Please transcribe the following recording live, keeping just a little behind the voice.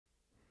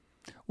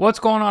What's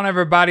going on,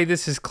 everybody?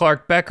 This is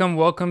Clark Beckham.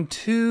 Welcome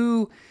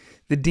to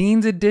the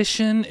Dean's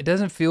Edition. It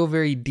doesn't feel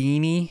very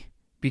Deany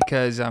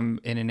because I'm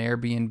in an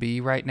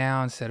Airbnb right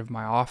now instead of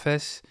my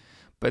office,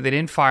 but they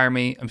didn't fire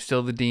me. I'm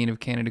still the Dean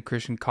of Canada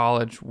Christian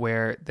College,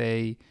 where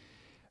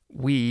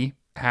we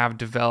have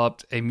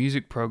developed a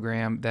music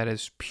program that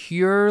is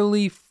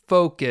purely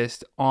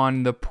focused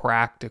on the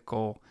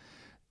practical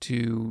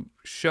to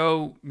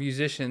show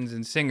musicians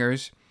and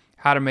singers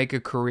how to make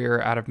a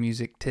career out of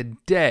music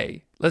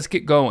today. Let's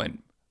get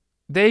going.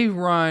 They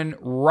run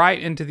right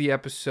into the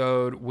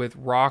episode with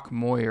Rock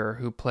Moyer,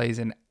 who plays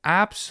an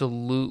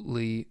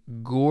absolutely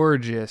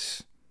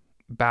gorgeous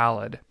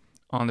ballad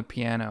on the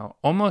piano,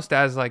 almost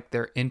as like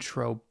their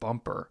intro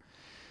bumper.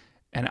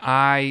 And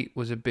I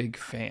was a big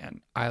fan.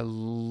 I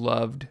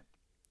love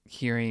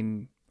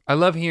hearing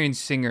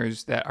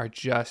singers that are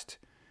just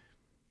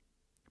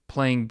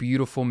playing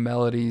beautiful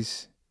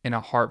melodies in a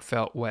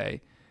heartfelt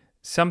way.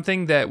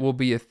 Something that will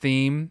be a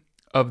theme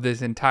of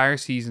this entire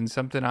season,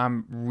 something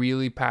I'm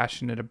really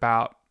passionate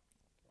about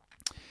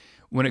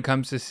when it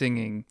comes to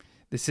singing.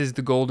 This is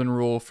the golden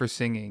rule for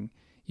singing.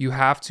 You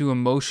have to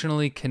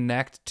emotionally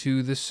connect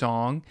to the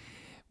song,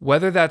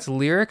 whether that's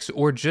lyrics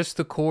or just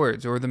the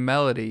chords or the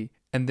melody.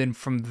 And then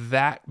from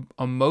that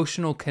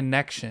emotional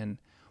connection,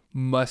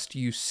 must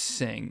you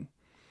sing?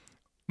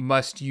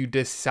 Must you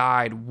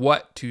decide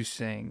what to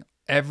sing?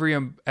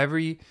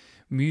 Every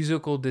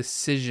musical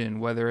decision,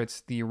 whether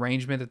it's the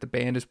arrangement that the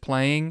band is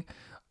playing,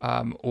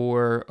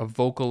 or a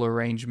vocal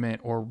arrangement,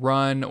 or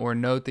run, or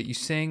note that you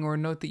sing, or a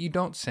note that you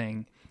don't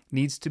sing,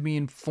 needs to be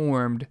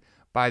informed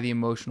by the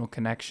emotional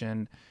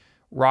connection.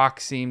 Rock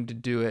seemed to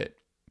do it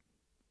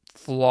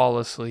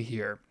flawlessly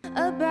here.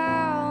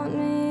 About me.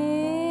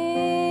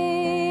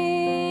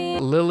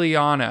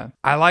 Liliana,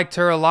 I liked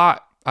her a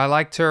lot. I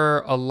liked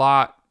her a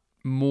lot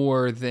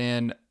more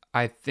than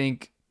I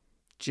think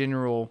the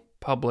general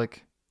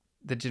public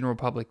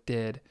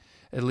did.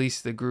 At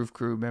least the Groove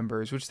Crew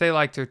members, which they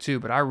liked her too,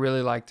 but I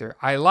really liked her.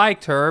 I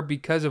liked her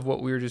because of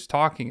what we were just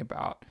talking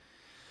about,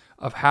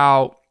 of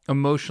how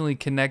emotionally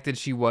connected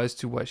she was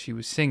to what she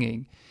was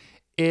singing.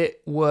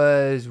 It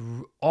was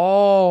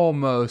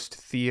almost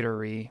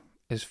theater-y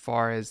as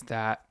far as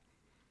that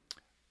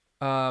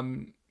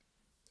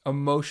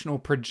emotional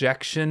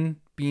projection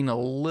being a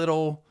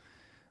little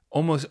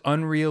almost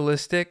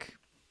unrealistic,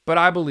 but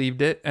I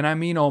believed it, and I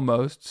mean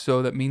almost,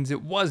 so that means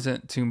it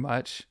wasn't too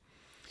much.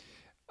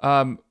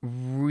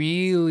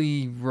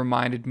 Really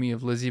reminded me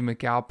of Lizzie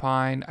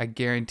McAlpine. I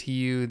guarantee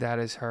you that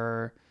is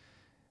her.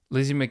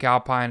 Lizzie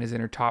McAlpine is in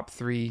her top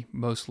 3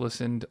 most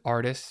listened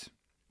artists.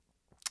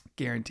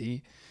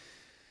 Guarantee.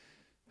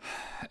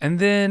 And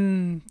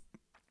then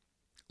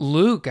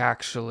Luke,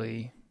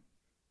 actually.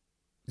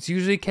 It's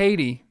usually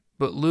Katie,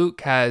 but Luke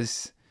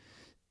has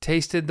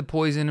tasted the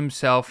poison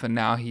himself, and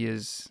now he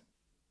is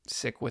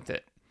sick with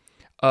it.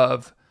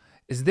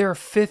 Is there a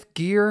 5th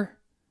gear?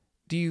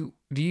 Do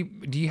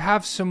you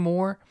have some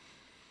more?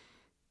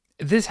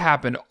 This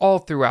happened all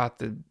throughout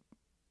the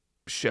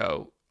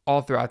show,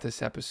 all throughout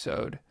this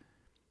episode.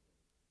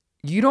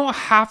 You don't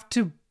have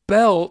to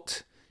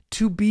belt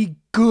to be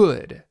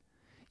good.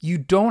 You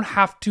don't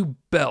have to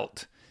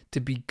belt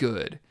to be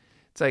good.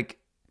 It's like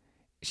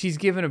she's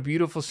given a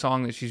beautiful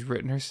song that she's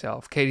written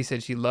herself. Katie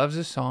said she loves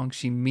the song.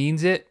 She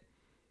means it.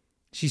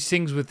 She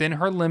sings within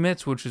her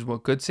limits, which is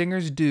what good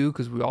singers do,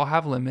 because we all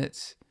have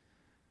limits.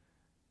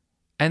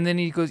 And then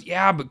he goes,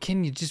 yeah, but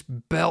can you just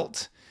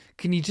belt?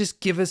 Can you just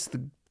give us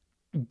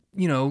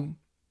we don't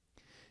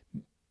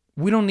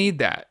need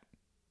that.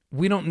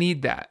 We don't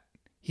need that.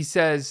 He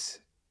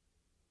says,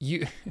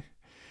 I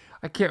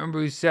can't remember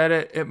who said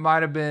it. It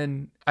might have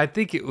been, I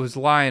think it was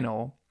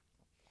Lionel.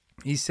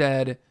 He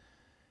said,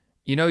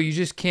 you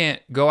just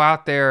can't go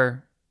out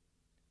there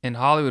in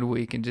Hollywood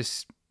Week and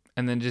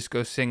then just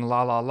go sing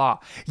La La La.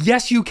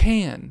 Yes, you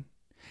can.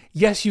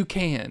 Yes, you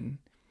can.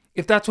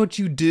 If that's what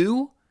you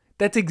do,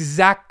 that's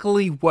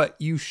exactly what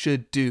you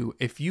should do.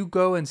 If you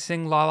go and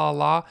sing La La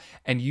La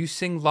and you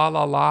sing La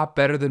La La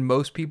better than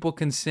most people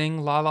can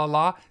sing La La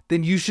La,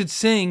 then you should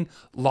sing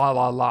La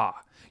La La.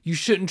 You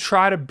shouldn't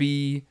try to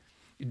be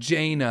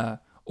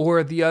Jaina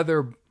or the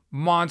other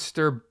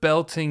monster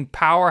belting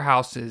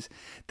powerhouses.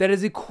 That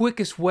is the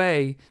quickest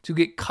way to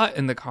get cut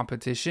in the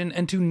competition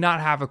and to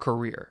not have a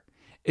career,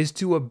 is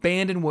to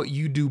abandon what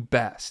you do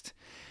best.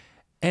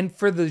 And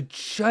for the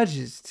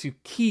judges to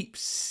keep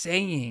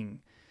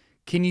saying,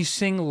 can you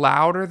sing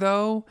louder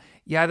though?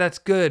 Yeah, that's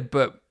good,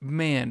 but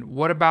man,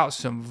 what about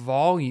some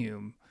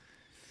volume?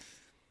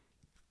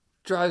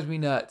 Drives me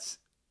nuts.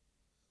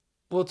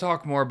 We'll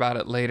talk more about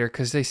it later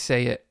because they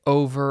say it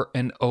over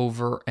and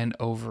over and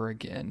over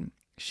again.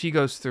 She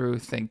goes through,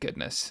 thank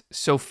goodness,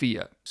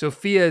 Sophia.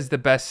 Sophia is the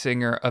best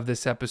singer of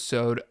this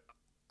episode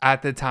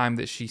at the time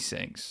that she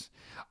sings.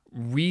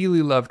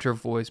 Really loved her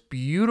voice,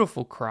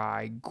 beautiful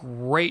cry,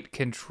 great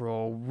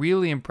control,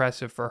 really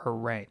impressive for her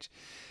range.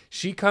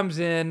 She comes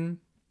in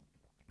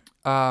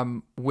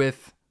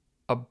with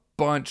a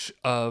bunch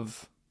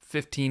of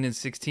 15 and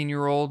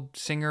 16-year-old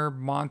singer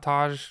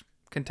montage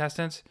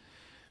contestants.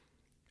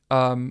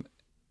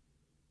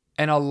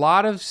 And a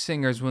lot of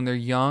singers, when they're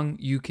young,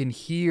 you can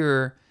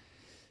hear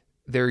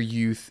their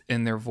youth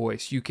in their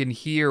voice. You can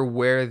hear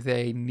where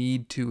they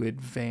need to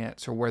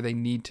advance or where they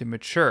need to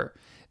mature.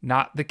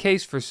 Not the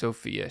case for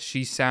Sophia.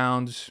 She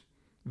sounds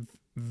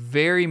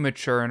very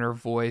mature in her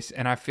voice,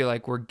 and I feel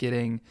like we're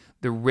getting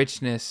the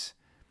richness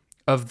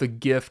of the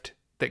gift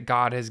that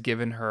God has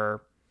given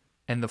her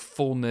and the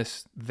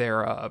fullness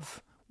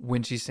thereof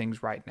when she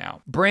sings right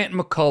now. Brant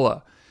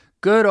McCullough,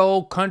 good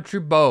old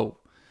country beau.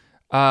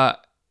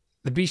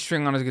 The B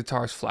string on his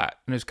guitar is flat,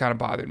 and it's kind of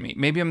bothered me.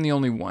 Maybe I'm the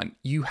only one.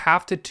 You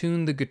have to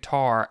tune the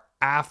guitar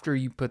after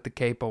you put the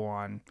capo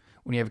on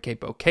when you have a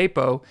capo.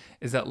 Capo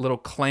is that little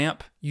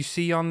clamp you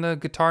see on the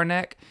guitar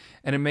neck,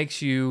 and it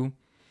makes you,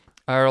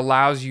 or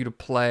allows you to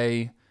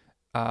play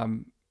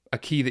a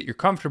key that you're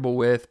comfortable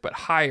with, but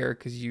higher,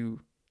 because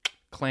you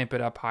clamp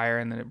it up higher,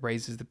 and then it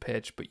raises the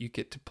pitch, but you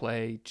get to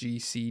play G,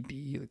 C,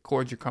 D, the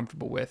chords you're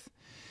comfortable with,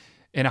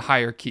 in a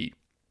higher key.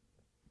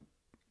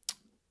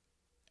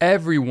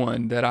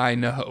 Everyone that I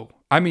know,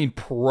 I mean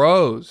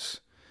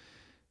pros,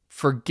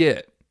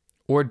 forget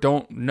or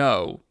don't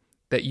know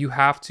that you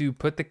have to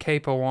put the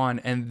capo on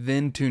and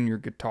then tune your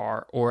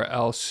guitar, or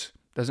else,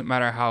 doesn't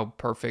matter how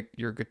perfect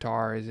your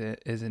guitar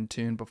is in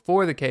tune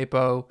before the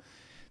capo,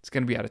 it's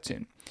going to be out of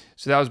tune.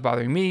 So that was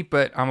bothering me,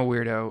 but I'm a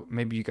weirdo.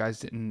 Maybe you guys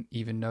didn't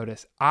even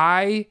notice.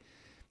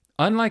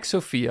 Unlike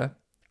Sophia,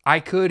 I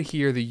could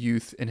hear the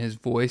youth in his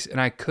voice, and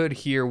I could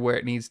hear where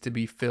it needs to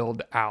be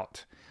filled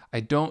out.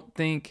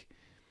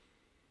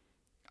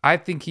 I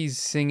think he's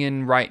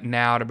singing right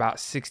now at about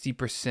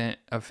 60%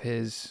 of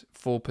his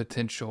full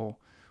potential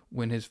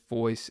when his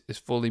voice is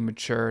fully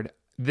matured.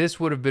 This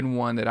would have been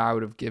one that I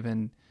would have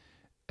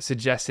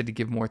suggested to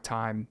give more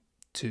time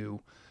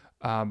to.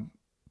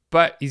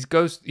 But he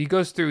goes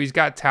through, he's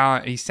got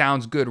talent, he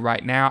sounds good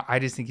right now. I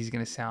just think he's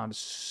going to sound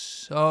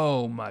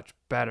so much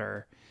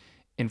better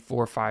in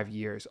 4 or 5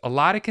 years. A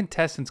lot of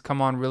contestants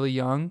come on really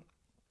young,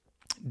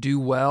 do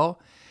well,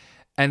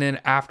 and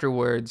then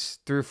afterwards,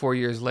 3 or 4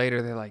 years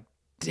later, they're like,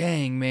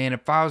 dang, man,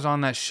 if I was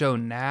on that show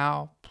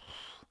now,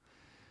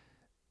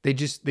 they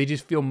just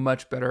feel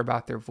much better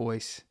about their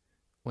voice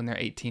when they're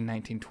 18,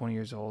 19, 20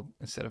 years old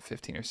instead of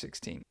 15 or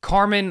 16.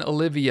 Carmen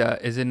Olivia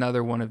is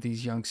another one of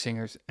these young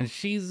singers, and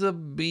she's a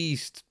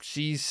beast.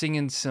 She's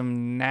singing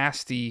some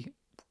nasty,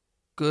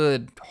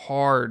 good,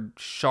 hard,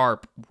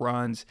 sharp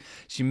runs.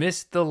 She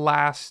missed the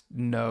last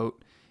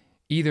note.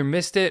 Either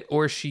missed it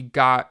or she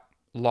got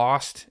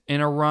lost in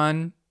a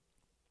run,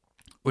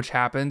 which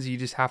happens. You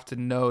just have to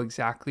know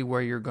exactly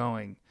where you're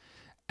going.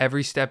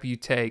 Every step you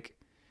take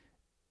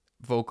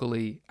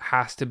vocally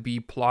has to be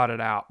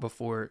plotted out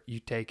before you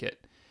take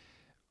it.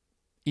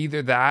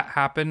 Either that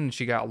happened and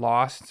she got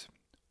lost,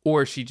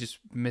 or she just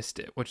missed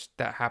it, which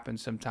that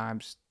happens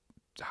sometimes.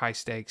 High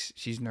stakes.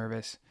 She's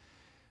nervous.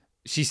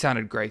 She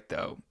sounded great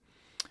though.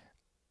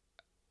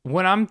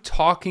 When I'm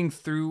talking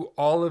through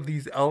all of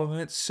these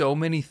elements, so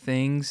many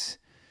things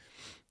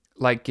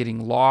like getting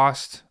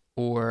lost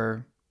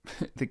or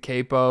the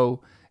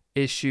capo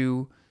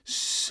issue,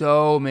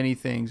 so many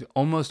things,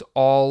 almost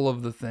all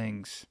of the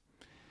things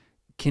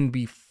can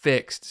be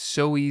fixed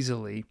so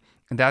easily.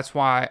 And that's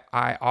why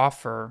I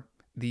offer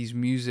these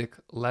music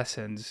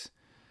lessons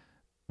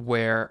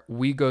where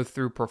we go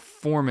through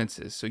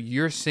performances. So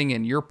you're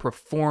singing, you're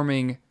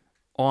performing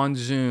on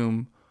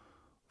Zoom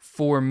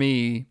for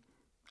me.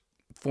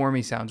 For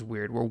me sounds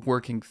weird. We're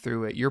working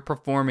through it. You're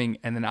performing,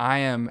 and then I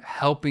am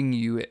helping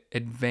you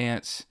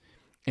advance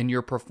in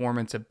your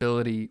performance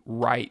ability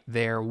right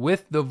there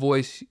with the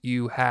voice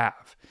you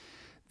have.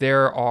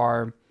 There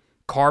are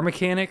car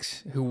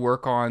mechanics who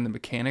work on the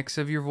mechanics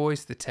of your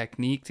voice, the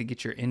technique to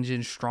get your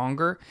engine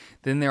stronger.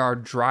 Then there are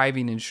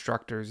driving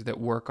instructors that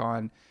work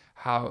on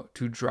how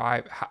to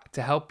drive,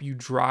 to help you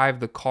drive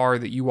the car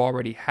that you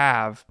already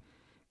have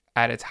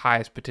at its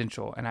highest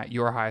potential and at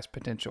your highest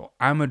potential.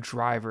 I'm a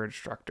driver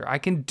instructor. I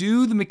can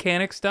do the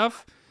mechanic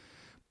stuff,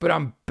 but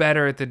I'm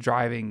better at the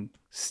driving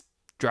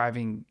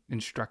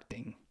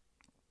instructing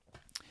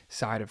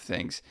side of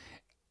things.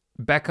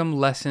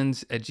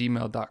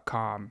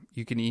 BeckhamLessons@gmail.com.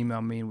 You can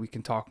email me and we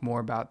can talk more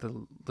about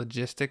the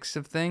logistics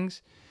of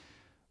things.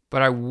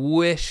 But I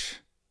wish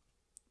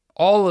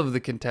all of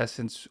the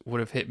contestants would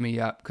have hit me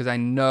up, because I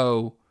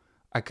know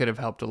I could have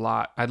helped a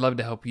lot. I'd love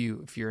to help you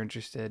if you're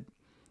interested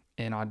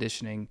in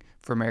auditioning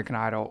for American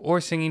Idol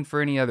or singing for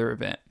any other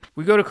event.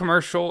 We go to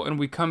commercial and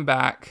we come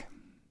back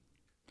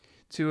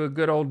to a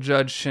good old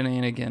judge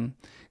shenanigan.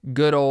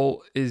 Good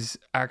old is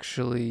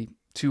actually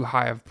too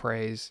high of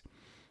praise,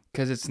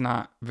 because it's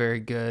not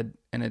very good,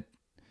 and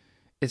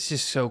it's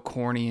just so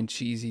corny and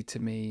cheesy to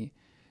me.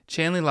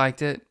 Chanley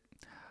liked it.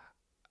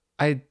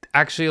 A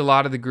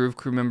lot of the Groove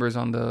Crew members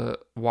on the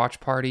watch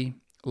party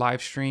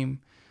live stream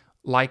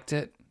liked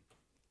it.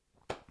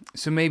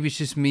 So maybe it's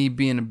just me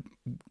being a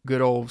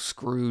good old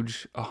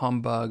Scrooge, a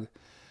humbug.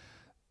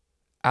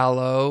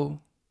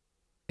 Allo,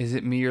 is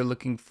it me you're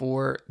looking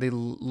for? They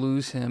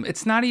lose him.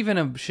 It's not even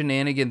a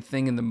shenanigan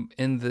thing in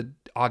the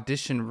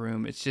audition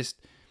room. It's just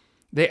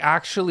they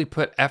actually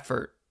put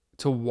effort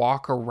to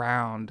walk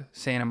around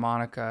Santa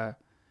Monica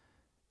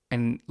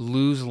and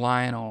lose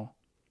Lionel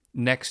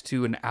next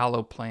to an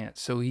aloe plant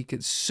so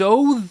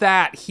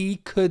that he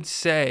could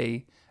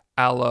say,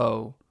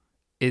 "Aloe,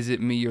 is it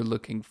me you're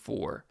looking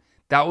for?"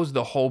 That was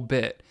the whole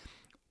bit.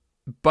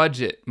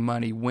 Budget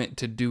money went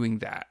to doing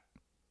that.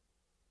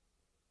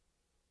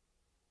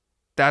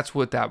 That's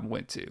what that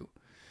went to.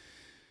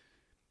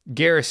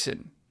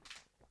 Garrison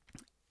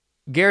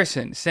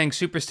sang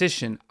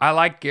Superstition. I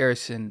like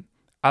Garrison.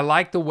 I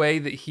like the way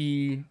that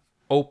he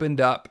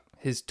opened up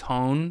his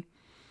tone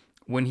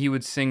when he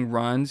would sing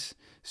runs.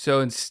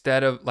 So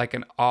instead of like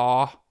an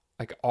ah,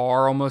 like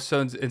R almost, so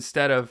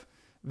instead of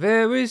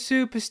very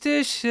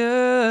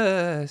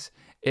superstitious,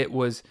 it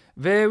was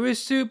very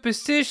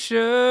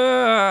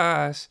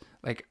superstitious.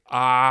 Like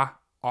ah,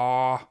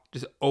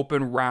 just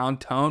open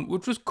round tone,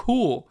 which was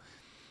cool.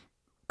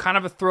 Kind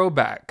of a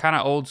throwback, kind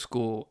of old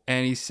school.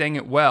 And he sang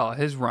it well.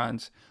 His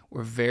runs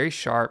were very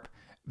sharp,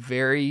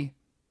 very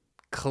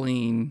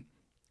clean.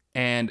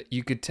 And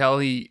you could tell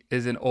he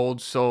is an old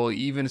soul. He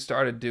even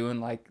started doing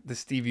like the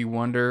Stevie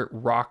Wonder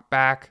rock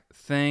back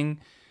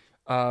thing.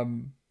 I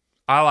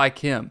like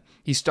him.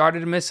 He started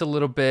to miss a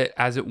little bit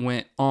as it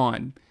went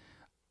on.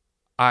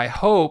 I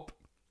hope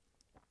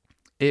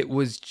it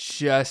was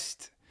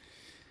just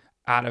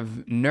out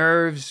of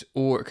nerves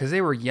or because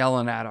they were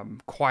yelling at him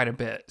quite a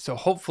bit. So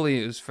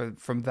hopefully it was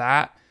from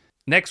that.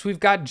 Next, we've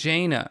got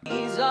Jaina.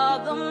 These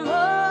are the moments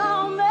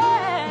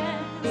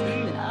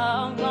that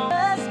I'm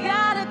gonna just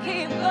gotta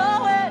keep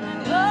going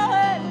and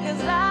going,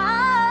 'cause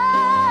I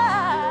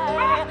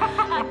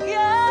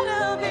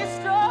gotta be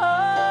strong.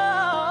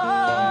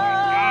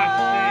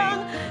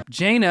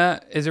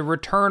 Jaina is a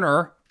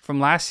returner from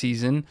last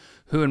season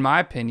who, in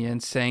my opinion,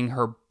 sang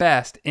her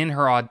best in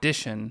her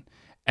audition,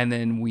 and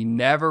then we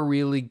never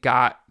really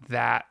got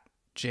that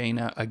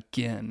Jaina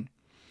again.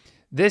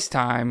 This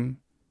time,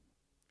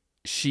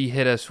 she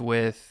hit us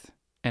with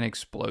an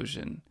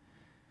explosion.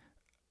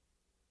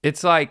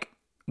 It's like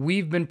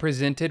we've been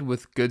presented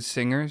with good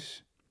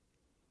singers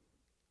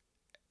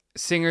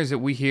that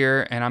we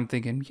hear, and I'm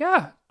thinking,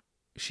 yeah,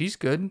 she's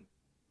good.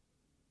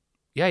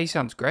 Yeah, he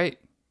sounds great.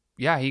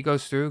 Yeah, he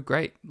goes through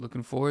great.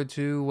 Looking forward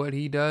to what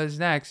he does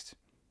next.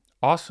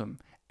 Awesome.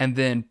 And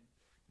then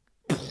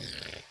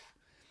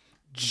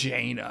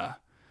Jaina,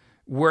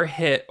 we're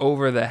hit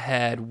over the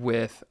head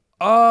with,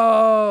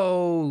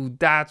 oh,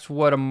 that's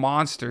what a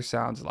monster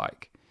sounds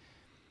like.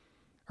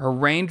 Her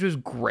range was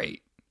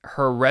great.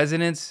 Her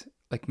resonance,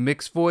 like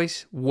mixed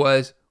voice,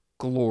 was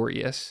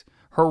glorious.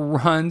 Her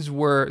runs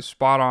were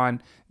spot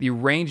on. The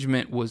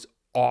arrangement was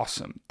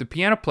awesome. The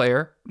piano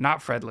player, not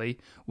Fredley,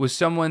 was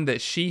someone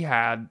that she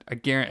had,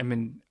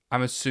 I'm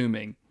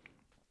assuming,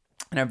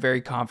 and I'm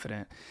very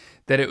confident,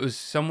 that it was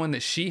someone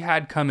that she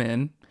had come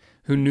in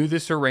who knew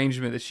this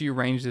arrangement that she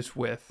arranged this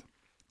with.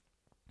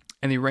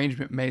 And the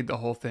arrangement made the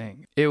whole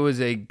thing. It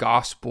was a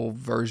gospel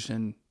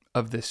version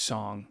of this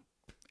song.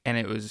 And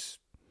it was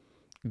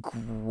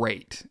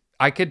great.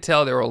 I could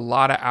tell there were a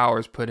lot of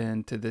hours put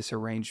into this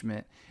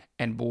arrangement.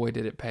 And boy,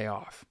 did it pay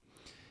off.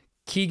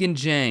 Keegan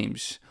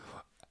James.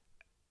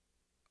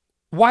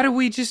 Why did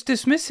we just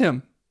dismiss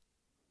him?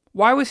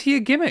 Why was he a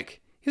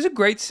gimmick? He's a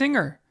great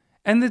singer.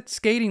 And the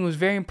skating was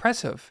very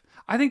impressive.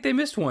 I think they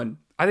missed one.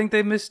 I think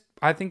they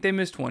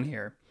missed one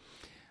here.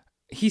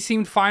 He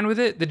seemed fine with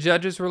it. The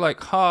judges were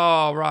like,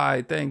 oh,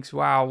 right, thanks.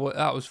 Wow,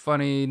 that was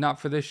funny. Not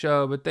for this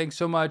show, but thanks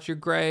so much. You're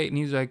great. And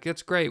he's like,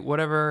 it's great.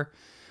 Whatever.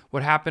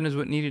 What happened is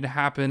what needed to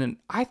happen. And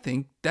I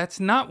think that's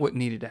not what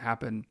needed to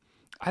happen.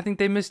 I think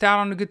they missed out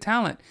on a good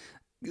talent.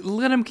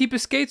 Let him keep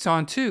his skates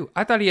on, too.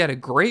 I thought he had a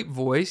great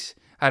voice,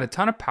 had a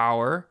ton of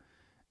power.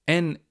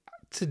 And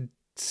to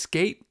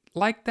skate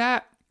like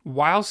that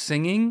while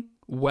singing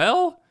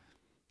well,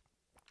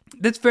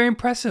 that's very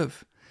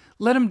impressive.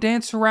 Let him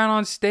dance around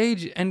on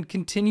stage and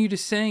continue to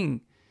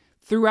sing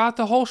throughout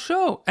the whole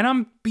show. And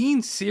I'm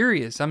being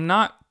serious. I'm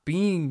not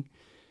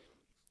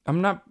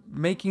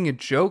making a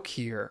joke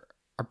here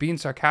or being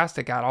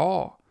sarcastic at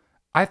all.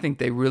 I think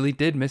they really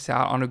did miss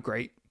out on a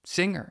great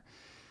singer.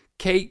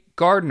 Kate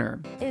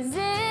Gardner. Is it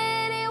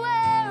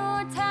anywhere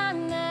or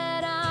time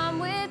that I'm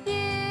with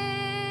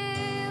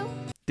you?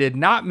 Did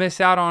not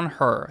miss out on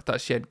her. I thought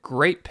she had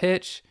great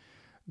pitch.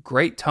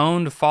 Great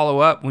tone to follow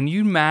up. When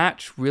you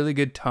match really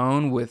good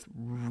tone with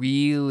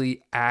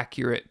really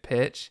accurate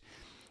pitch,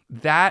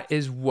 that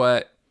is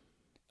what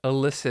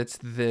elicits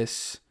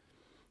this,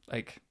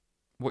 like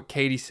what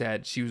Katie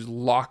said. She was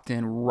locked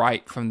in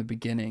right from the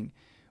beginning.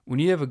 When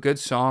you have a good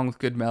song with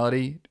good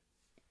melody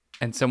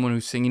and someone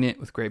who's singing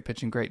it with great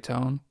pitch and great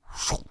tone,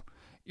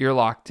 you're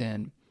locked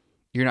in.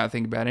 You're not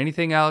thinking about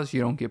anything else. You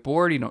don't get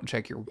bored. You don't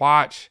check your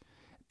watch.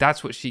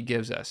 That's what she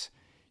gives us.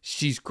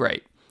 She's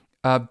great.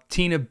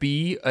 Tina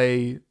B,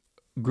 a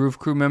Groove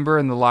Crew member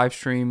in the live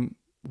stream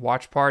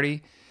watch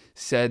party,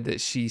 said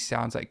that she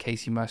sounds like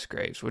Casey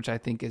Musgraves, which I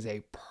think is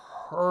a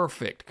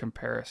perfect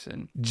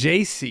comparison.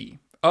 JC.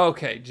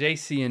 Okay,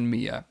 JC and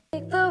Mia.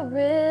 Take the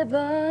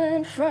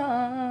ribbon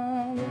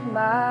from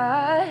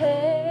my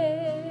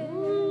head.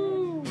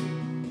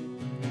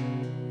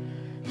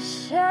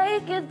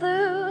 Shake it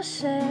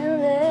loose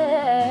and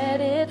let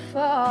it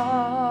fall.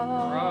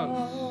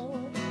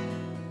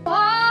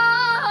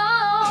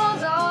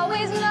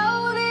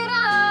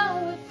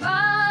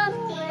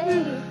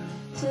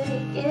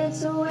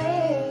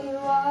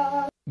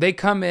 they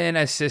come in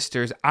as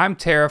sisters. I'm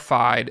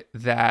terrified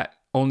that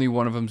only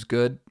one of them's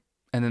good,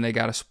 and then they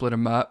got to split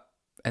them up,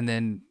 and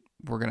then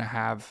we're going to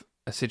have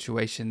a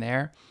situation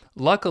there.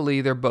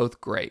 Luckily, they're both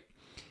great.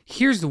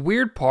 Here's the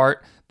weird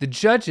part. The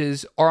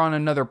judges are on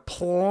another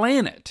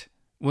planet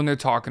when they're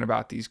talking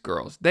about these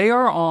girls. They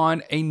are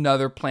on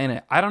another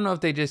planet. I don't know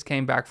if they just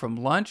came back from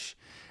lunch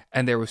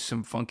and there was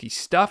some funky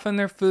stuff in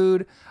their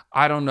food.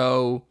 I don't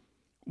know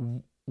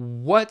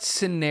what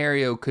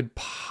scenario could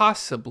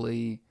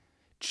possibly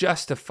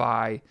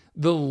justify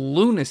the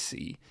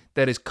lunacy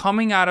that is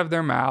coming out of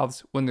their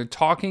mouths when they're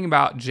talking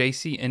about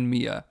JC and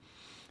Mia,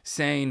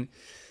 saying,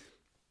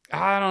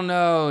 I don't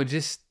know,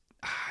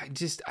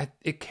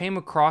 it came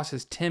across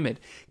as timid.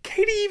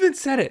 Katie even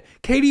said it.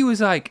 Katie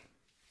was like,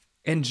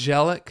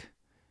 angelic,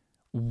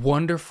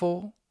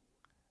 wonderful,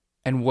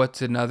 and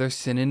what's another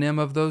synonym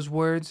of those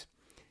words?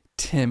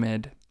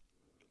 Timid.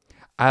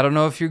 I don't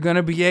know if you're going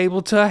to be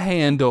able to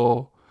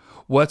handle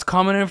what's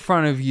coming in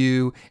front of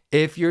you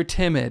if you're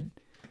timid.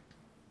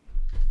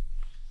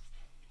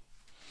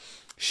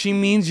 She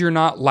means you're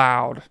not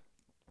loud.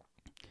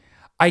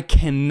 I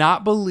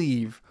cannot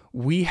believe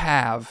we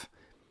have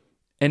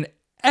an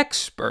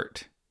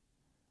expert,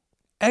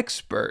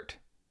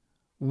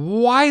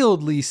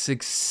 wildly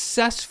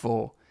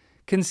successful,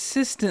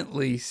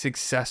 consistently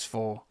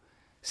successful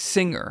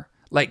singer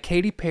like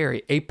Katy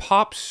Perry, a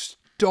pop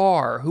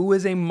star who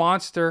is a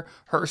monster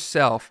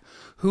herself,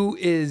 who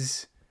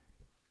is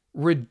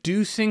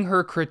reducing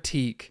her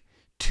critique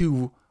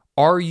to,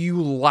 are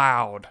you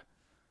loud?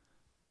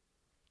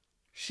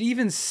 She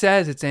even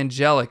says it's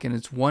angelic and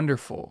it's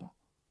wonderful.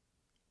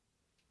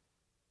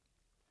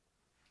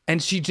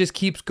 And she just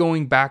keeps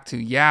going back to,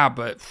 yeah,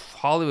 but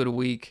Hollywood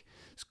Week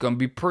is going to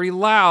be pretty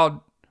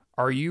loud.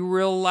 Are you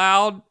real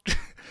loud?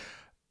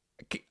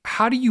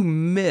 How do you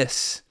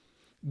miss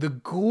the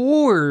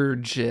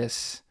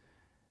gorgeous,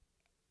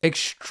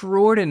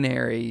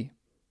 extraordinary,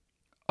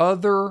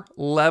 other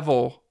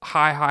level,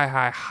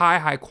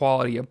 high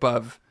quality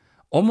above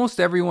almost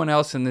everyone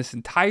else in this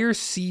entire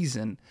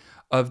season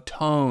of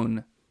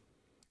tone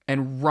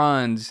and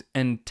runs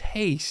and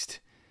taste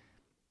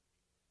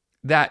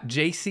that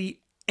JC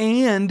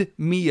and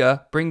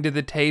Mia bring to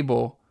the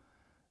table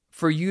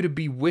for you to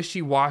be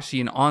wishy-washy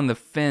and on the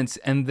fence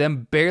and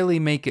them barely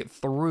make it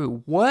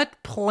through?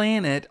 What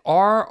planet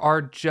are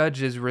our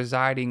judges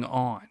residing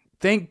on?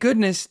 Thank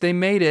goodness they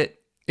made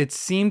it. It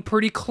seemed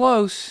pretty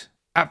close.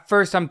 At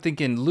first, I'm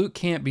thinking Luke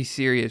can't be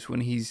serious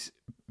when he's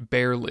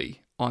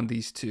barely on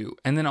these two.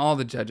 And then all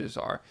the judges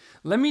are.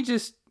 Let me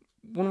just,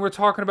 when we're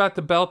talking about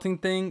the belting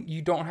thing,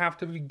 you don't have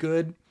to be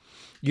good.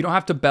 You don't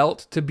have to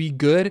belt to be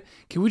good.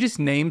 Can we just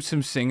name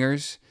some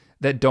singers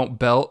that don't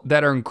belt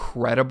that are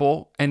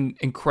incredible and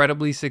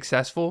incredibly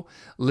successful?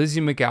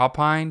 Lizzie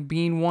McAlpine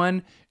being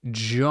one.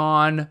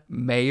 John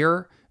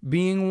Mayer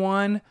being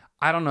one.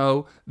 I don't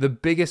know. The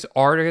biggest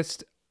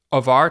artist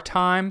of our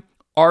time.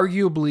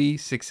 Arguably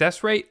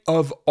success rate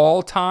of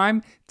all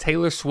time.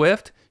 Taylor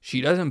Swift. She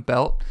doesn't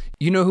belt.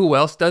 You know who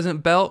else doesn't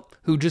belt?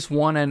 Who just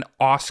won an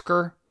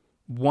Oscar?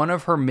 One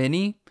of her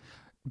many.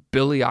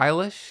 Billie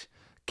Eilish.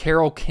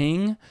 Carole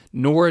King,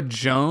 Norah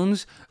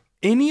Jones,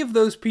 any of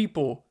those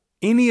people,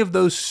 any of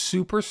those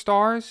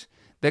superstars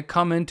that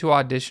come into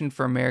audition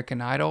for American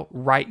Idol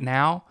right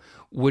now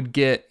would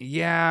get,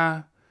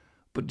 yeah,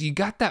 but you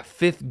got that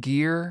fifth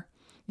gear,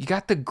 you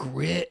got the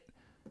grit,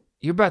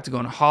 you're about to go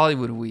on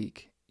Hollywood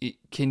Week.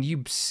 Can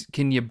you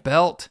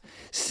belt?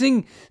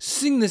 Sing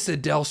this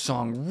Adele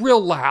song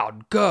real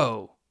loud.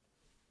 Go.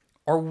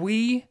 Are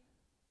we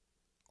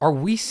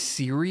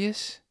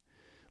serious?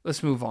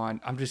 Let's move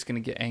on. I'm just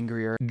going to get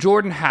angrier.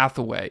 Jordan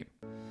Hathaway.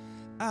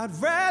 I'd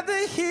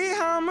rather hear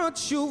how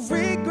much you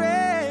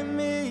regret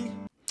me.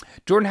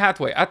 Jordan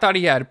Hathaway. I thought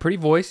he had a pretty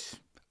voice.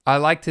 I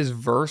liked his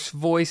verse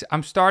voice.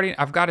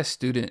 I've got a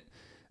student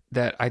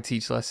that I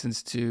teach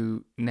lessons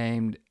to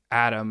named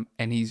Adam,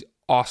 and he's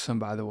awesome,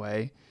 by the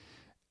way.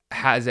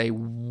 Has a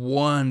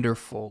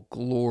wonderful,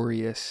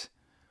 glorious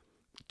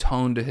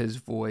tone to his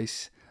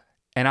voice.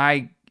 And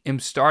I am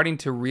starting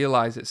to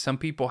realize that some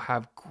people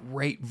have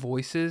great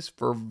voices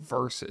for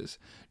verses.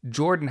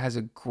 Jordan has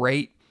a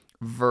great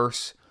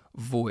verse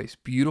voice,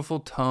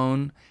 beautiful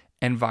tone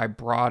and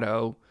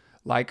vibrato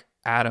like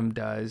Adam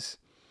does.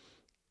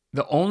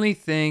 The only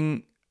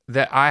thing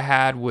that I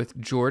had with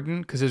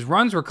Jordan, because his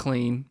runs were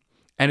clean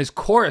and his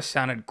chorus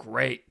sounded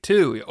great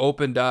too. He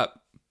opened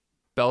up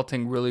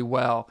belting really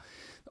well.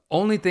 The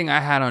only thing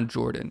I had on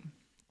Jordan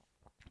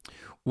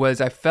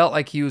was I felt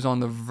like he was on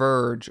the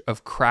verge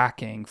of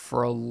cracking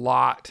for a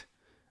lot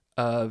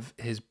of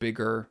his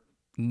bigger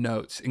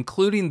notes,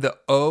 including the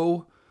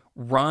O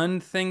run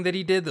thing that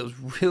he did that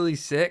was really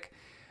sick.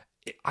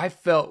 I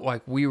felt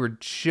like we were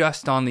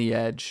just on the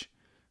edge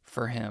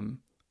for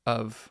him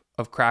of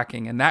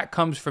cracking, and that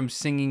comes from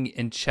singing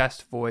in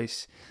chest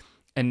voice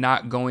and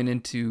not going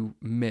into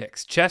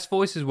mix. Chest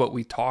voice is what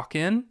we talk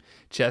in.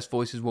 Chest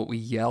voice is what we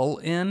yell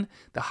in.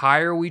 The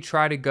higher we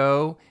try to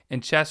go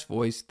in chest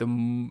voice,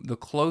 the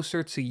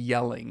closer to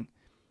yelling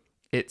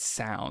it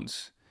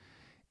sounds.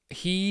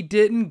 He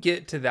didn't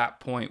get to that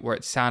point where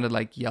it sounded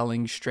like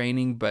yelling,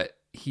 straining, but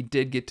he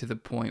did get to the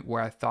point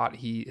where I thought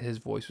his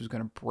voice was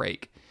going to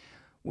break.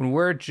 When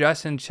we're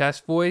just in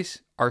chest voice,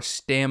 our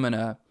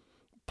stamina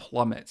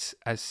plummets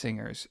as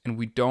singers, and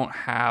we don't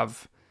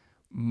have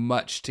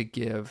much to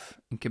give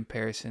in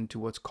comparison to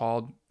what's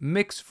called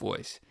mixed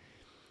voice.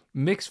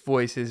 Mixed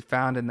voice is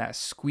found in that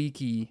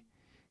squeaky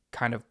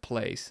kind of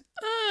place,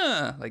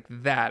 like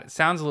that. It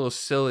sounds a little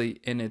silly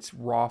in its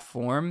raw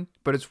form,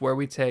 but it's where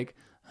we take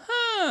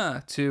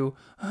to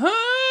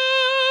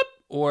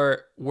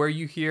or where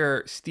you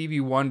hear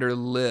Stevie Wonder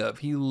live.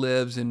 He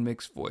lives in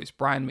mixed voice.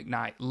 Brian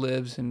McKnight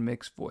lives in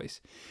mixed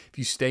voice. If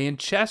you stay in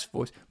chest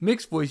voice,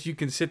 mixed voice, you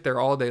can sit there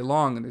all day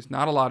long and there's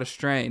not a lot of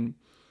strain.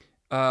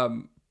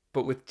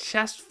 But with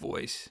chest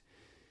voice,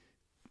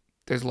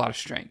 there's a lot of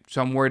strain.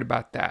 So I'm worried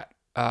about that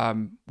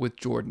with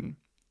Jordan.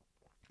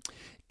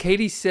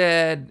 Katie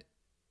said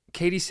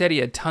he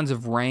had tons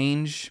of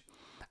range.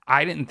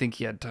 I didn't think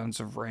he had tons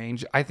of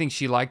range. I think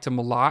she liked him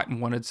a lot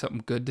and wanted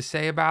something good to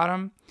say about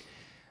him.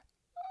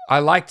 I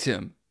liked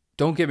him.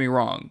 Don't get me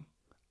wrong.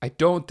 I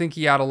don't think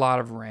he had a lot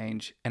of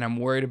range, and I'm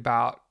worried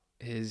about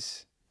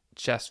his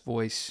chest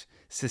voice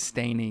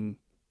sustaining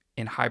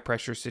in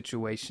high-pressure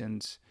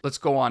situations. Let's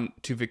go on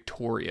to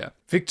Victoria.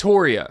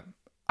 Victoria,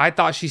 I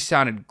thought she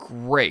sounded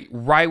great.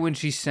 Right when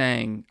she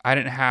sang, I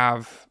didn't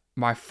have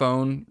my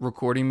phone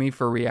recording me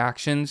for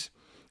reactions.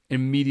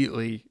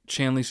 Immediately,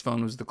 Chanley's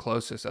phone was the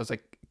closest. I was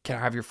like, can I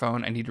have your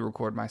phone? I need to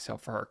record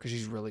myself for her because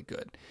she's really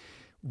good.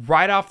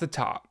 Right off the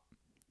top,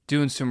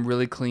 doing some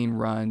really clean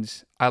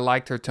runs. I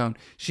liked her tone.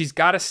 She's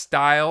got a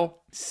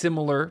style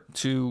similar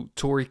to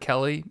Tori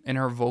Kelly in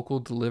her vocal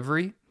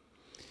delivery.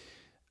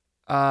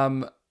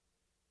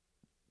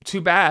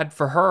 Too bad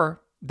for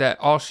her that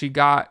all she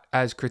got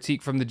as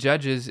critique from the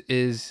judges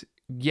is,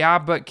 yeah,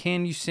 but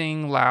can you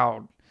sing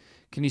loud?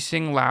 Can you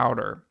sing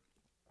louder?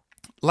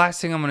 Last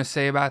thing I'm going to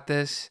say about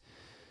this,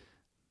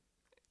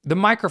 the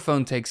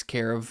microphone takes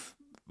care of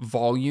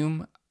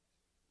volume.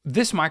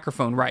 This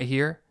microphone right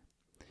here,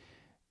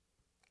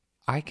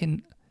 I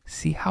can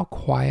see how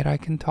quiet I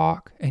can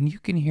talk, and you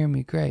can hear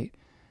me great.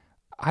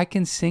 I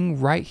can sing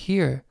right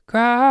here.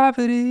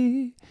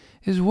 Gravity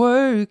is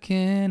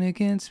working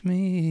against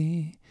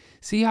me.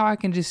 See how I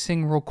can just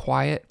sing real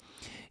quiet?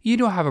 You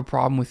don't have a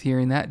problem with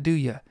hearing that, do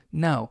you?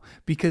 No,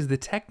 because the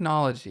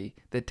technology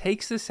that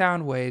takes the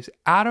sound waves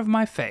out of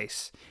my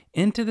face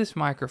into this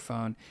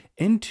microphone,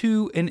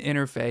 into an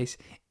interface,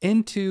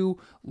 into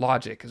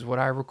Logic is what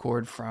I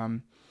record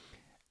from,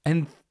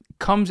 and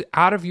comes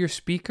out of your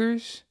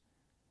speakers.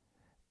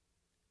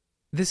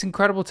 This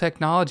incredible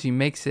technology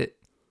makes it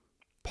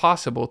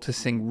possible to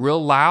sing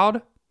real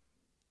loud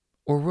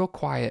or real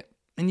quiet,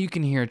 and you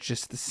can hear it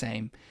just the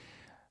same.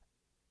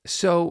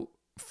 So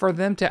for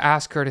them to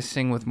ask her to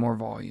sing with more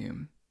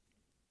volume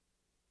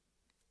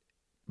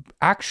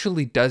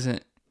actually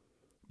doesn't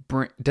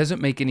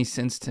make any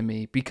sense to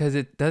me, because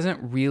it doesn't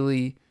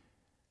really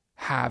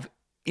have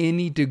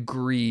any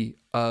degree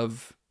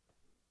of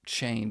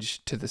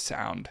change to the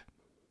sound.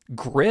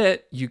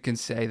 Grit, you can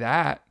say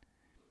that,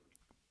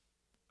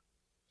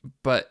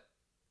 but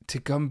to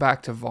come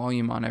back to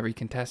volume on every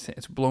contestant,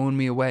 it's blowing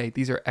me away.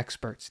 These are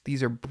experts.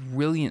 These are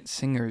brilliant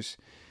singers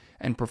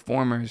and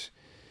performers,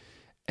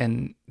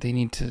 and they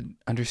need to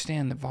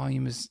understand that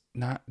volume is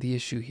not the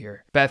issue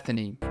here.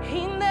 Bethany.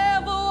 He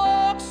never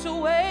walks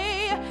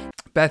away.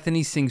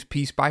 Bethany sings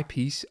Piece by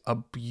Piece, a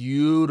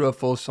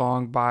beautiful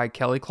song by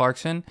Kelly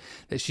Clarkson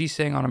that she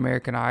sang on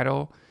American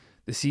Idol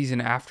the season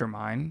after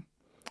mine.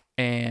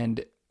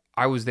 And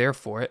I was there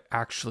for it,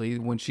 actually.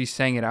 When she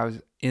sang it, I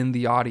was in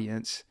the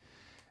audience.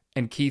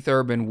 And Keith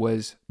Urban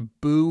was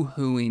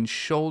boo-hooing,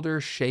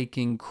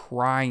 shoulder-shaking,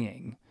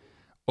 crying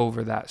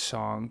over that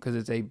song because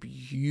it's a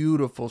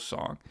beautiful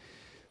song.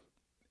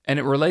 And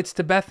it relates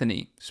to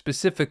Bethany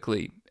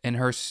specifically in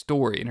her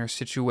story, in her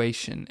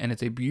situation. And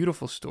it's a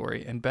beautiful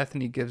story. And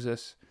Bethany gives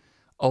us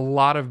a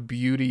lot of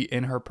beauty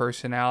in her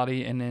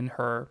personality and in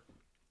her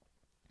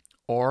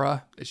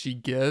aura that she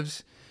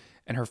gives,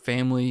 and her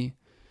family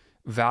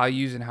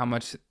values and how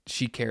much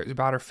she cares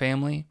about her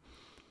family.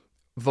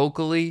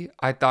 Vocally,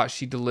 I thought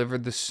she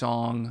delivered the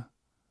song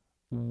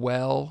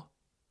well.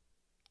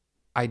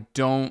 I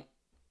don't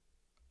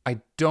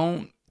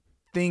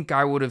think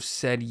I would have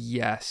said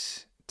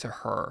yes to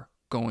her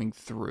going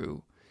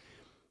through.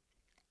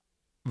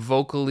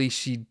 Vocally,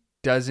 she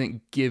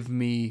doesn't give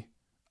me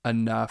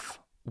enough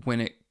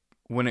when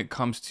it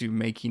comes to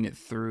making it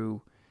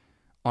through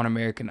on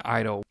American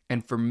Idol.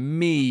 And for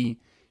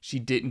me, she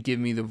didn't give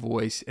me the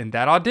voice in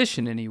that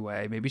audition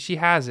anyway. Maybe she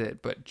has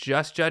it, but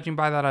just judging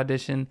by that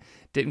audition,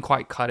 didn't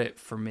quite cut it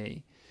for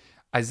me.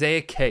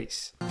 Isaiah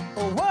Case.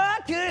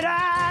 What could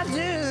I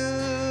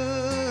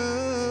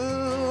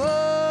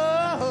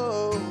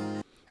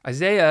do?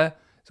 Isaiah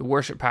is a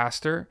worship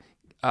pastor.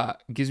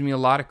 Gives me a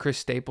lot of Chris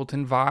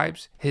Stapleton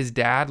vibes. His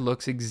dad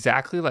looks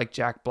exactly like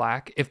Jack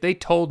Black. If they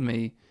told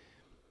me,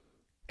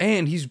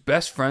 and he's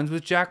best friends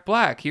with Jack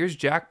Black, here's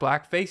Jack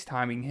Black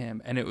FaceTiming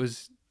him, and it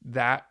was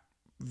that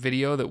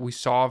video that we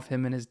saw of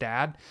him and his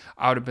dad,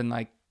 I would have been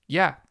like,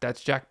 yeah,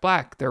 that's Jack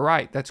Black. They're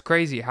right. That's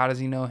crazy. How does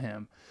he know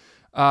him?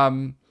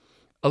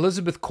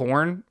 Elizabeth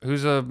Korn,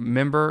 who's a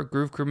member,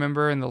 Groove Crew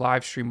member in the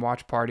live stream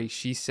watch party,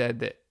 she said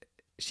that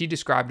she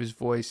described his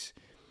voice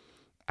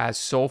as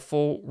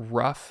soulful,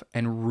 rough,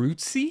 and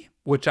rootsy,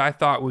 which I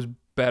thought was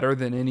better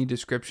than any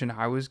description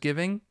I was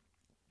giving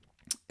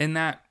in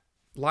that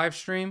live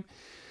stream.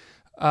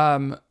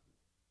 I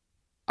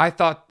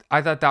thought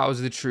that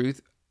was the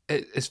truth.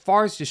 As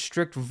far as just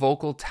strict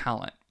vocal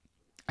talent,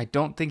 I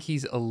don't think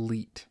he's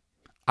elite.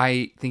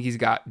 I think he's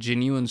got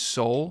genuine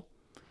soul,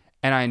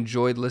 and I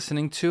enjoyed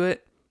listening to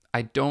it.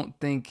 I don't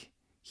think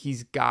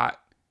he's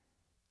got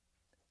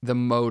the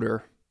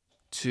motor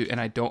to, and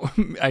I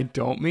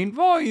don't mean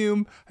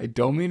volume. I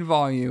don't mean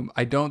volume.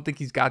 I don't think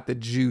he's got the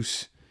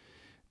juice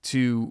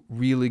to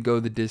really go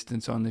the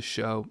distance on this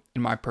show,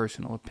 in my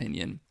personal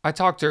opinion. I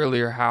talked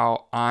earlier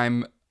how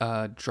I'm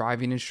a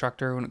driving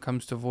instructor when it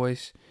comes to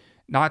voice.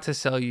 Not to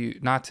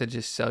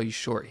just sell you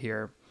short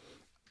here.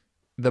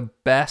 The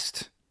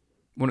best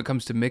when it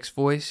comes to mixed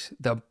voice,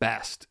 the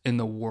best in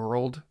the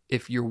world,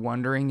 if you're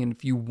wondering, and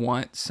if you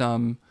want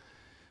some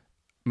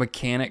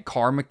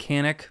car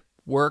mechanic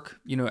work,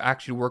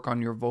 actually work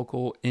on your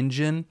vocal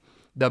engine,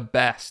 the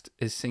best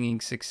is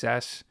Singing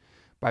Success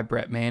by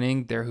Brett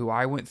Manning. They're who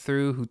I went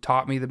through, who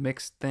taught me the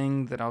mixed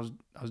thing that I was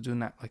doing,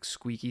 that like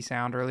squeaky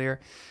sound earlier.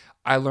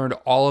 I learned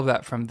all of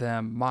that from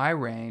them. My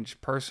range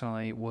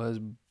personally was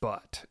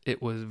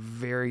it was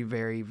very,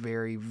 very,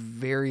 very,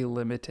 very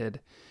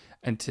limited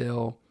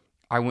until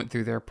I went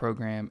through their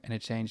program, and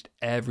it changed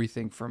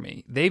everything for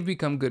me. They've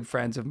become good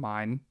friends of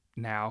mine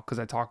now because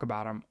I talk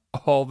about them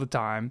all the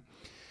time.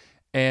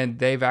 And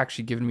they've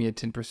actually given me a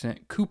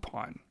 10%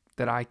 coupon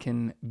that I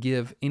can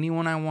give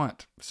anyone I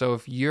want. So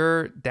if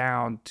you're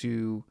down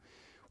to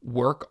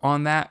work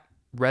on that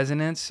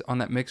resonance, on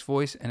that mixed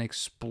voice, and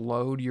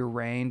explode your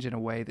range in a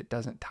way that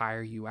doesn't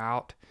tire you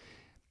out,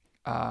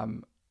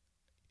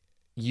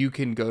 you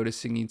can go to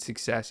Singing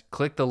Success,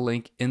 click the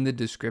link in the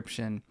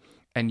description,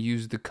 and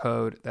use the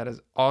code that is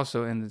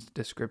also in the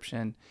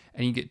description,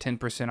 and you get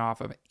 10%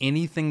 off of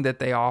anything that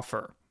they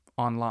offer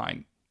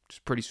online, which is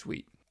pretty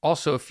sweet.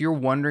 Also, if you're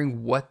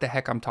wondering what the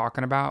heck I'm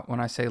talking about when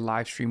I say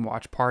live stream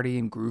watch party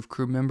and Groove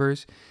Crew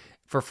members,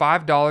 for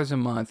 $5 a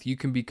month, you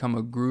can become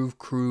a Groove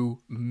Crew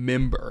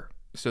member.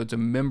 So it's a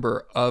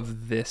member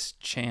of this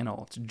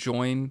channel.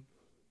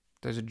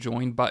 There's a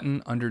join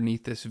button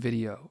underneath this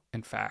video,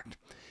 in fact.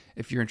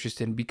 If you're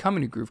interested in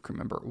becoming a Groove Crew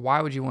member,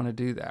 why would you want to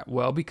do that?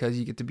 Well, because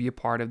you get to be a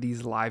part of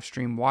these live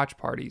stream watch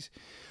parties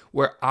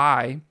where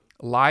I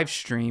live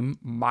stream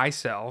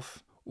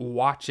myself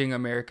watching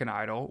American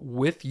Idol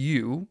with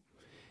you.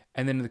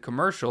 And then in the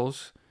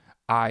commercials,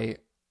 I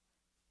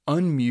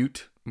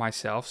unmute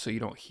myself so you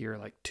don't hear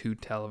like two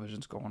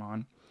televisions going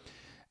on.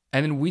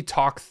 And then we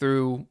talk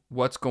through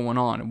what's going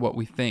on and what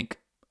we think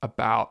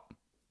about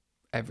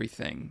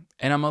everything.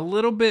 And I'm a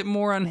little bit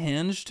more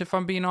unhinged, if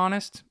I'm being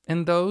honest,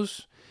 in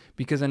those,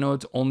 because I know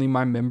it's only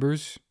my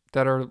members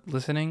that are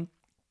listening.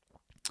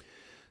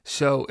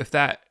 So if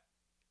that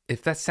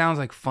sounds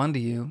like fun to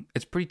you,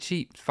 it's pretty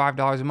cheap. It's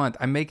 $5 a month.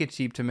 I make it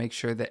cheap to make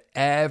sure that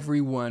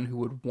everyone who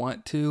would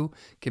want to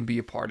can be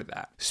a part of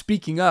that.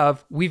 Speaking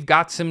of, we've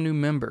got some new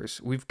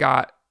members. We've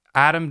got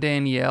Adam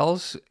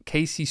Daniels,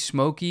 Casey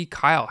Smokey,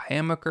 Kyle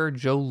Hamaker,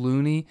 Joe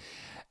Looney,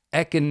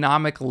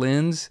 Economic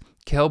Lens,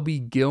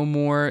 Kelby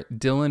Gilmore,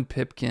 Dylan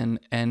Pipkin,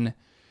 and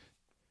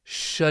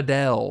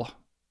Shadell.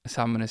 That's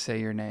how I'm going to say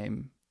your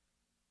name.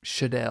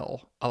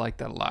 Shadell. I like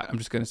that a lot. I'm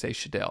just going to say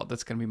Shadell.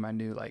 That's going to be my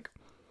new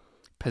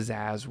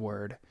pizzazz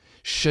word.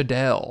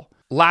 Shadell.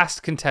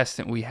 Last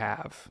contestant we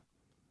have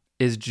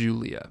is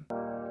Julia.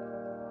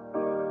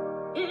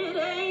 It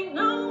ain't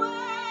no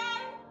way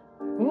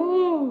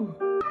Ooh.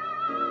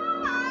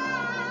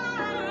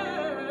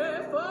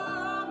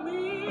 for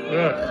me.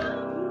 Ugh.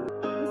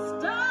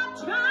 Stop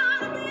trying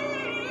to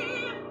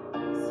be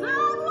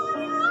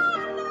someone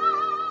you're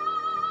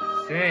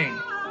not.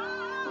 Sing.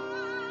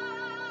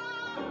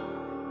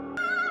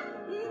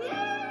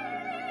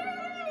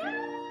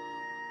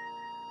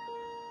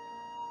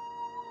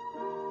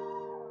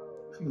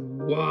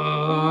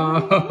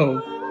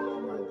 Whoa.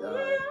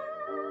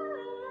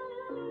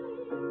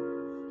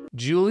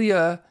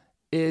 Julia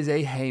is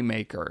a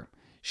haymaker.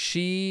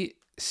 She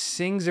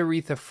sings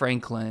Aretha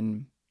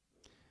Franklin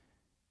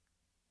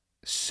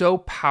so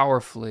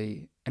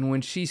powerfully, and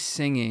when she's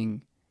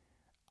singing,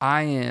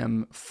 I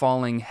am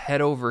falling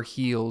head over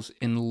heels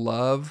in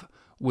love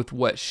with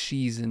what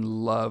she's in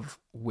love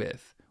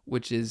with,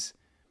 which is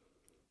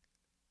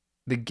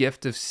the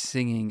gift of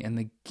singing and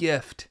the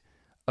gift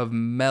of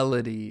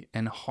melody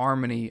and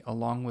harmony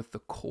along with the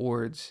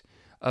chords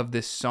of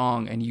this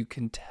song. And you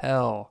can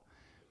tell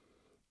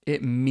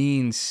it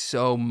means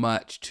so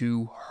much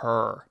to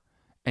her,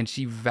 and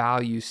she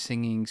values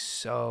singing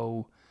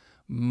so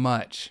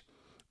much.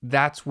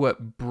 That's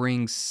what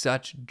brings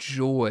such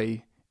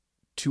joy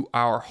to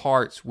our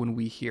hearts when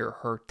we hear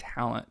her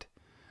talent.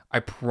 I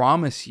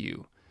promise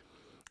you,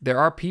 there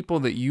are people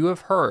that you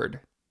have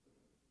heard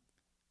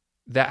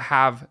that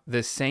have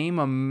the same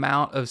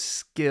amount of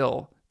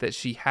skill that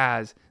she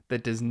has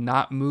that does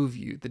not move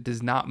you, that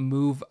does not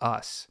move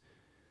us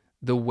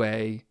the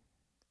way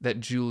that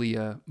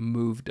Julia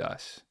moved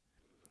us.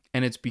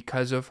 And it's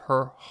because of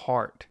her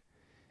heart.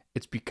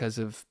 It's because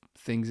of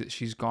things that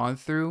she's gone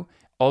through.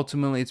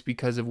 Ultimately, it's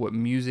because of what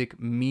music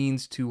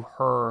means to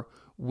her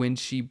when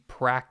she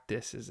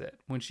practices it,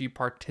 when she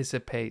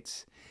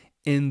participates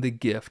in the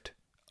gift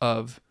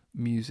of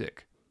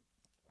music.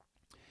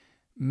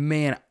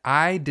 Man,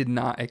 I did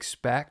not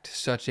expect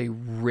such a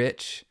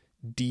rich,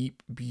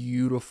 deep,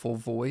 beautiful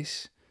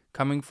voice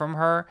coming from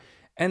her.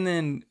 And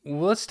then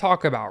let's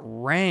talk about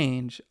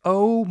range.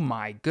 Oh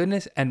my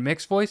goodness. And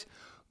mixed voice,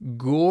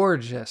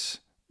 gorgeous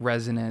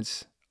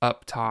resonance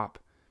up top.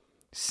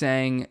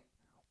 Sang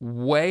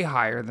way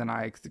higher than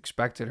I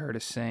expected her to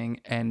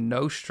sing, and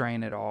no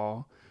strain at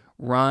all.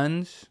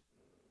 Runs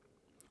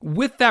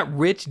with that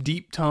rich,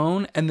 deep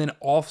tone, and then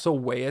also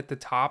way at the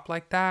top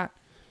like that.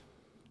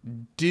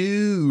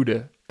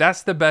 Dude,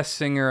 that's the best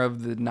singer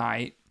of the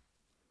night.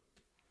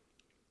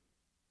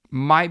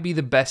 Might be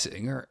the best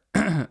singer.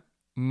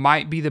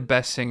 Might be the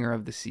best singer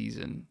of the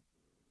season.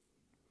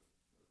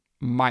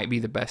 Might be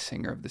the best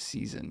singer of the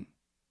season.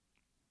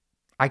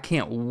 I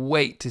can't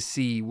wait to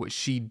see what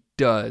she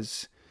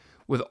does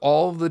with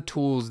all of the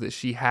tools that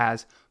she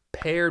has,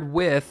 paired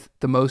with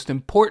the most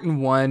important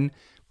one,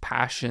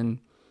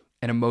 passion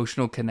and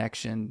emotional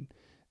connection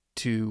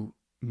to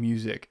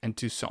music and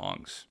to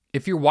songs.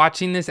 If you're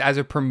watching this as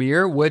a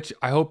premiere, which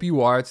I hope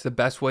you are, it's the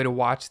best way to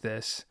watch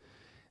this,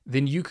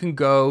 then you can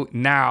go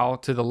now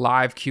to the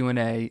live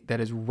Q&A that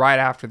is right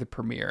after the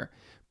premiere.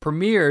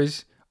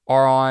 Premieres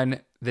are on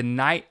the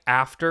night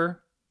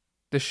after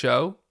the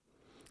show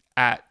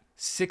at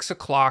 6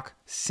 o'clock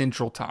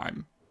Central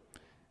Time.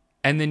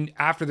 And then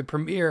after the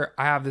premiere,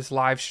 I have this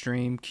live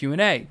stream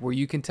Q&A where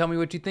you can tell me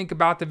what you think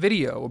about the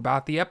video,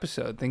 about the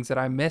episode, things that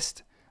I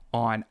missed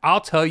on.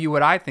 I'll tell you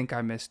what I think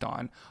I missed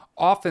on.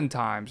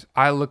 Oftentimes,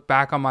 I look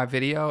back on my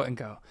video and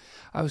go,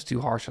 I was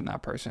too harsh on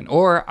that person,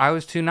 or I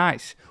was too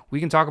nice. We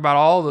can talk about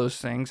all those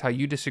things, how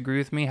you disagree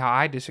with me, how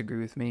I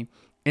disagree with me,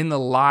 in the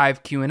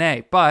live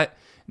Q&A. But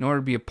in order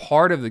to be a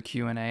part of the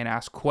Q&A and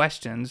ask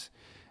questions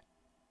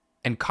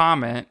and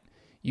comment,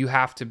 you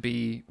have to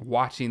be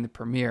watching the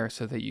premiere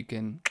so that you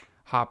can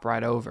hop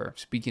right over.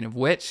 Speaking of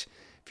which,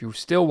 if you're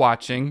still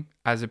watching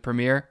as a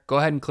premiere, go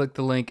ahead and click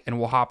the link and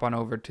we'll hop on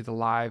over to the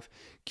live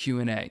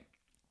Q&A.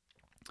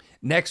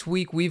 Next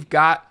week, we've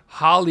got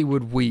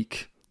Hollywood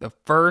Week, the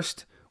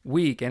first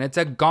week, and it's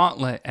a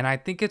gauntlet, and I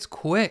think it's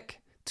quick.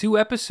 2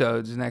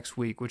 episodes next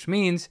week, which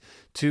means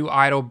 2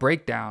 idol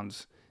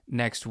breakdowns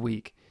next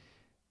week.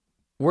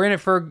 We're in it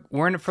for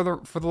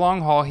the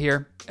long haul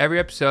here. Every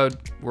episode,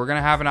 we're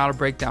gonna have an idol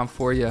breakdown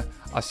for you.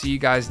 I'll see you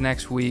guys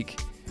next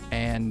week,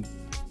 and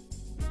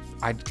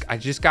I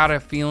just got a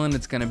feeling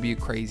it's gonna be a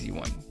crazy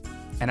one,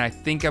 and I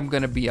think I'm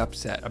gonna be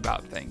upset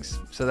about things,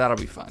 so that'll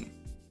be fun.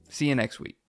 See you next week.